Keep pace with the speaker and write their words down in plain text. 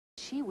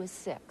she was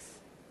 6.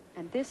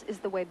 And this is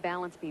the way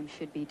balance beam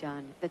should be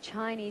done. The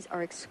Chinese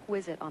are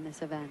exquisite on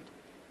this event.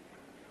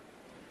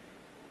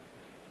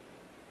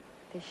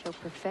 They show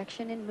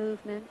perfection in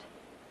movement.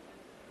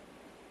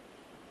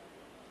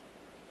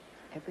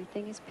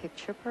 Everything is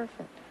picture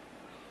perfect.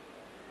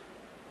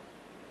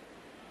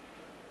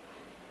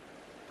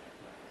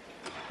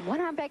 One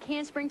arm back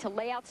handspring to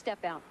lay out,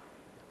 step out.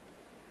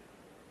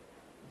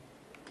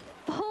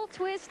 Full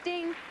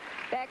twisting,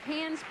 back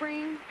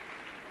handspring,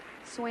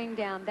 swing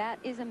down. That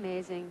is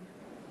amazing.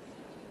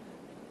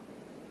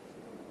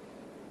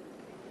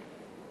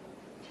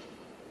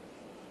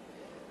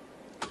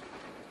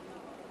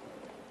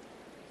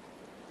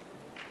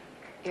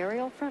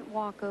 Aerial front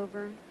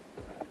walkover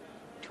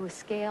to a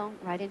scale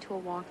right into a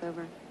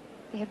walkover.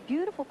 They have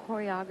beautiful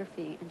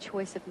choreography and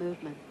choice of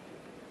movement.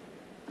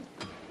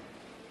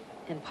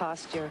 And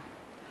posture.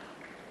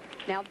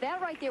 Now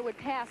that right there would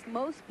pass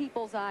most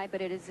people's eye,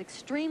 but it is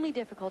extremely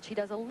difficult. She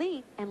does a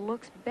leap and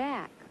looks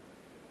back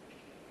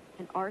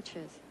and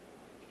arches.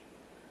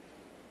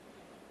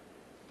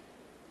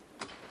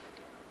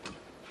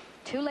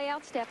 Two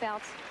layout step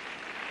outs.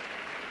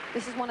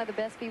 This is one of the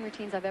best beam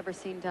routines I've ever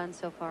seen done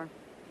so far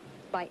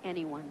by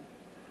anyone.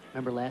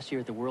 Remember last year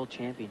at the World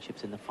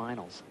Championships in the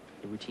finals,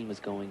 the routine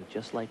was going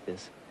just like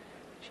this.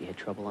 She had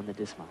trouble on the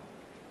dismount.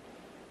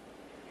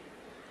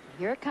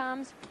 Here it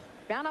comes.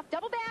 Round off,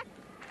 double back.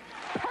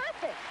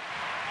 Perfect.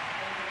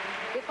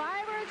 If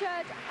I were a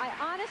judge, I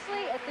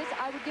honestly, at this,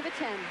 I would give it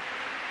 10.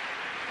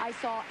 I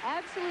saw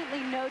absolutely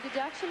no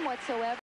deduction whatsoever.